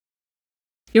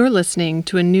You're listening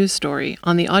to a news story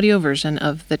on the audio version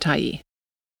of The Tyee.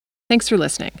 Thanks for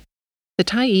listening. The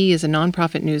Tyee is a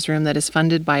nonprofit newsroom that is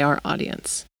funded by our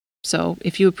audience. So,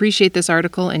 if you appreciate this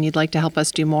article and you'd like to help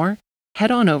us do more,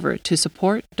 head on over to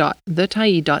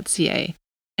support.thetyee.ca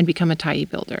and become a Tyee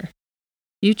builder.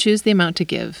 You choose the amount to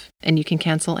give, and you can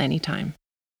cancel anytime.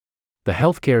 The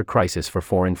Healthcare Crisis for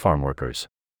Foreign Farmworkers.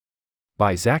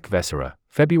 By Zach Vessera,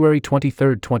 February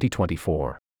 23,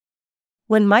 2024.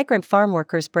 When migrant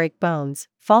farmworkers break bones,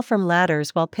 fall from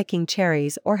ladders while picking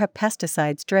cherries, or have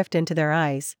pesticides drift into their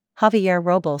eyes, Javier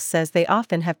Robles says they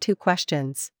often have two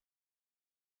questions.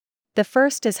 The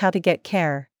first is how to get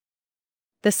care.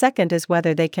 The second is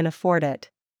whether they can afford it.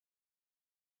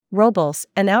 Robles,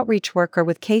 an outreach worker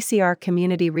with KCR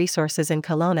Community Resources in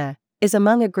Kelowna, is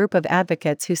among a group of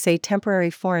advocates who say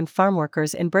temporary foreign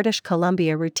farmworkers in British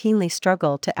Columbia routinely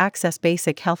struggle to access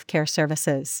basic healthcare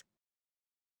services.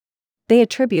 They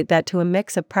attribute that to a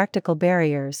mix of practical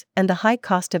barriers and the high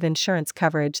cost of insurance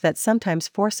coverage that sometimes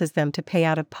forces them to pay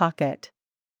out of pocket.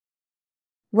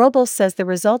 Robles says the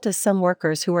result is some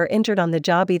workers who are injured on the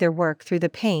job either work through the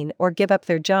pain or give up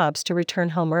their jobs to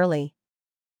return home early.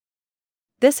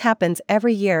 This happens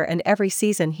every year and every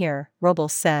season here,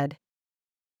 Robles said.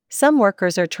 Some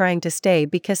workers are trying to stay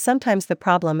because sometimes the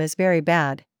problem is very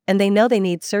bad, and they know they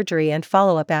need surgery and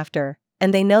follow-up after,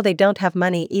 and they know they don't have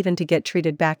money even to get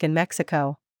treated back in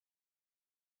Mexico.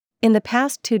 In the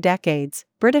past 2 decades,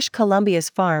 British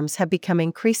Columbia's farms have become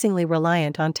increasingly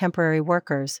reliant on temporary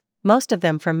workers, most of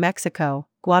them from Mexico,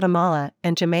 Guatemala,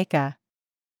 and Jamaica.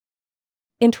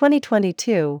 In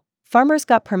 2022, farmers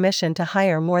got permission to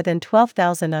hire more than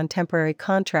 12,000 on temporary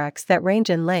contracts that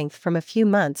range in length from a few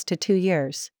months to 2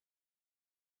 years.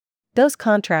 Those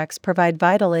contracts provide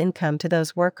vital income to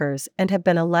those workers and have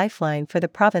been a lifeline for the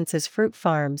province's fruit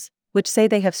farms, which say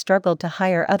they have struggled to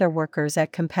hire other workers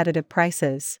at competitive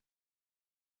prices.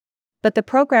 But the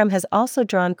program has also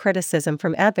drawn criticism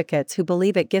from advocates who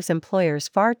believe it gives employers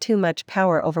far too much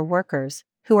power over workers,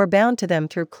 who are bound to them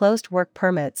through closed work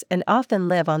permits and often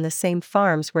live on the same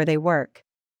farms where they work.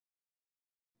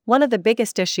 One of the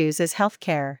biggest issues is health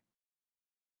care.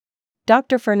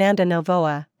 Dr. Fernanda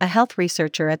Novoa, a health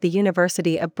researcher at the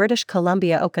University of British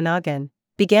Columbia Okanagan,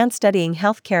 began studying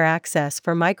healthcare access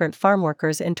for migrant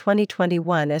farmworkers in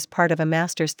 2021 as part of a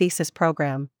master's thesis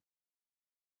program.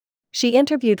 She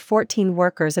interviewed 14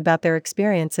 workers about their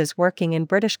experiences working in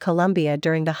British Columbia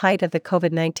during the height of the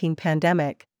COVID-19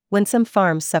 pandemic, when some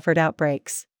farms suffered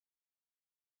outbreaks.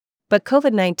 But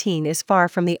COVID-19 is far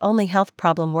from the only health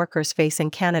problem workers face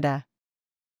in Canada.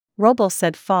 Robles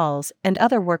said falls and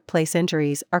other workplace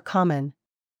injuries are common.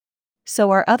 So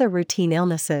are other routine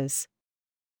illnesses.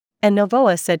 And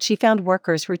Novoa said she found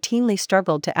workers routinely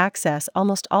struggled to access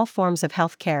almost all forms of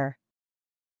health care.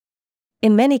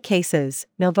 In many cases,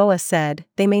 Novoa said,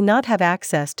 they may not have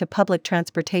access to public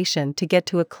transportation to get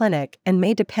to a clinic and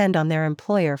may depend on their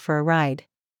employer for a ride.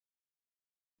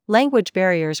 Language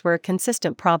barriers were a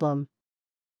consistent problem.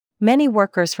 Many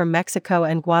workers from Mexico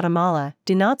and Guatemala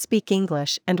do not speak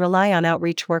English and rely on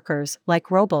outreach workers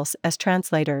like Robles as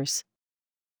translators.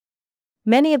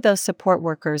 Many of those support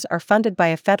workers are funded by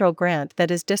a federal grant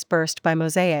that is disbursed by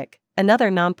Mosaic,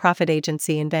 another nonprofit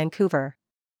agency in Vancouver.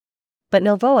 But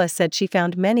Novoa said she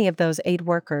found many of those aid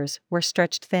workers were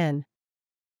stretched thin.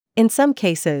 In some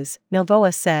cases,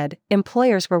 Novoa said,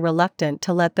 employers were reluctant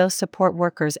to let those support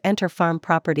workers enter farm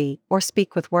property or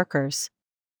speak with workers.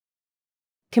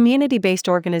 Community-based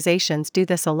organizations do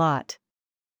this a lot.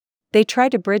 They try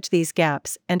to bridge these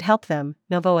gaps and help them,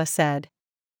 Novoa said.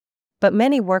 But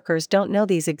many workers don't know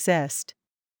these exist.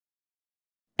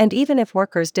 And even if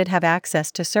workers did have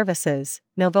access to services,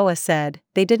 Novoa said,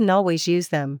 they didn't always use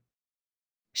them.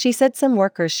 She said some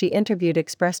workers she interviewed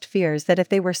expressed fears that if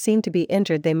they were seen to be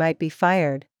injured they might be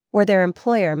fired, or their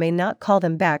employer may not call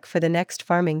them back for the next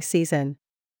farming season.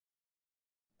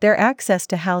 Their access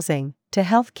to housing, to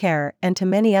health care, and to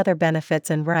many other benefits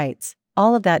and rights,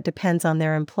 all of that depends on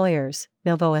their employers,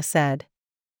 Novoa said.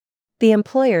 The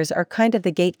employers are kind of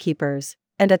the gatekeepers,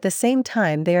 and at the same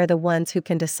time they are the ones who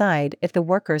can decide if the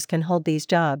workers can hold these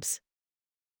jobs.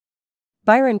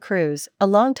 Byron Cruz, a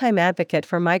longtime advocate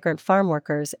for migrant farm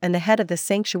workers and the head of the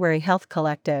Sanctuary Health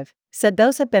Collective, said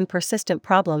those have been persistent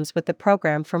problems with the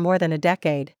program for more than a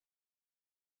decade.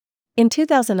 In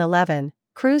 2011,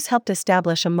 Cruz helped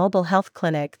establish a mobile health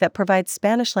clinic that provides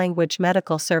Spanish-language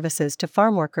medical services to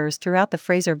farm workers throughout the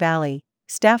Fraser Valley,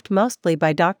 staffed mostly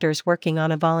by doctors working on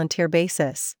a volunteer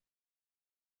basis.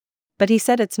 But he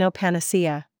said it's no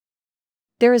panacea.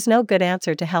 There is no good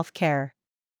answer to health care.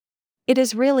 It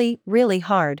is really, really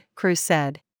hard, Cruz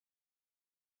said.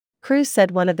 Cruz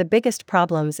said one of the biggest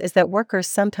problems is that workers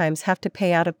sometimes have to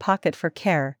pay out of pocket for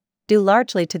care, due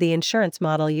largely to the insurance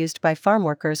model used by farm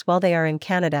workers while they are in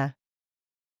Canada.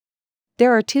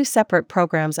 There are 2 separate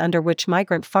programs under which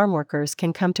migrant farm workers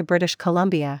can come to British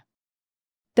Columbia.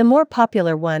 The more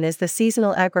popular one is the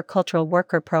Seasonal Agricultural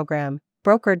Worker Program,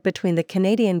 brokered between the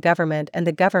Canadian government and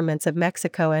the governments of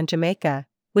Mexico and Jamaica,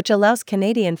 which allows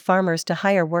Canadian farmers to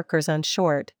hire workers on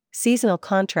short, seasonal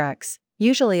contracts,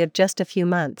 usually of just a few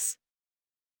months.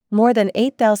 More than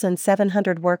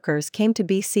 8,700 workers came to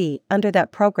BC under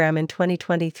that program in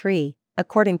 2023,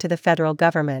 according to the federal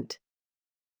government.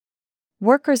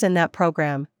 Workers in that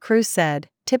program, Cruz said,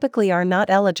 typically are not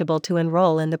eligible to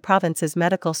enroll in the province's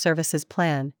medical services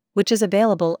plan, which is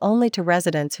available only to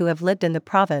residents who have lived in the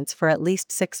province for at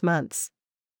least 6 months.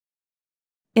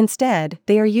 Instead,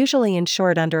 they are usually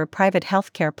insured under a private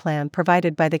healthcare plan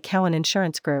provided by the Cowan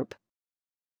Insurance Group.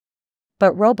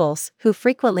 But Robles, who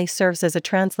frequently serves as a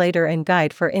translator and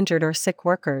guide for injured or sick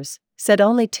workers, said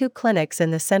only 2 clinics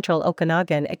in the central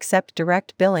Okanagan accept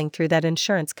direct billing through that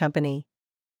insurance company.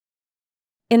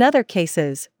 In other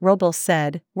cases, Robles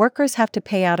said, workers have to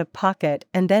pay out of pocket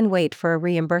and then wait for a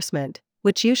reimbursement,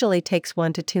 which usually takes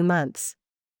 1 to 2 months.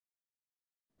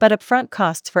 But upfront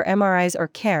costs for MRIs or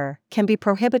care can be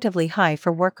prohibitively high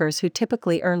for workers who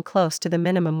typically earn close to the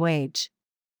minimum wage.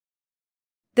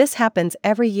 This happens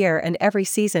every year and every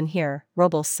season here,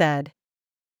 Robles said.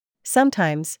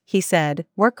 Sometimes, he said,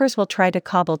 workers will try to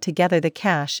cobble together the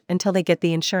cash until they get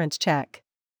the insurance check.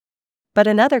 But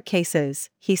in other cases,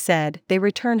 he said, they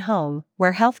return home,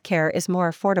 where health care is more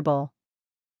affordable.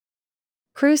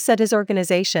 Cruz said his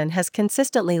organization has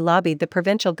consistently lobbied the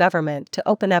provincial government to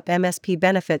open up MSP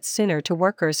benefits sooner to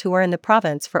workers who are in the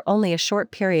province for only a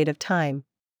short period of time.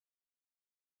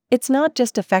 It's not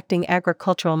just affecting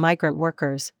agricultural migrant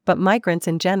workers, but migrants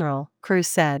in general, Cruz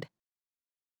said.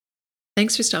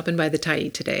 Thanks for stopping by the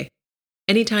Tyee today.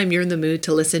 Anytime you're in the mood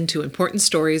to listen to important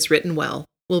stories written well,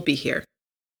 we'll be here.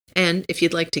 And if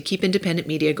you'd like to keep independent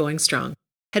media going strong,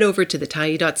 head over to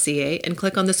thetyee.ca and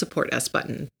click on the Support Us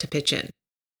button to pitch in.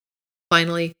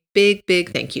 Finally,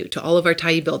 big thank you to all of our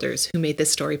Tyee builders who made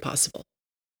this story possible.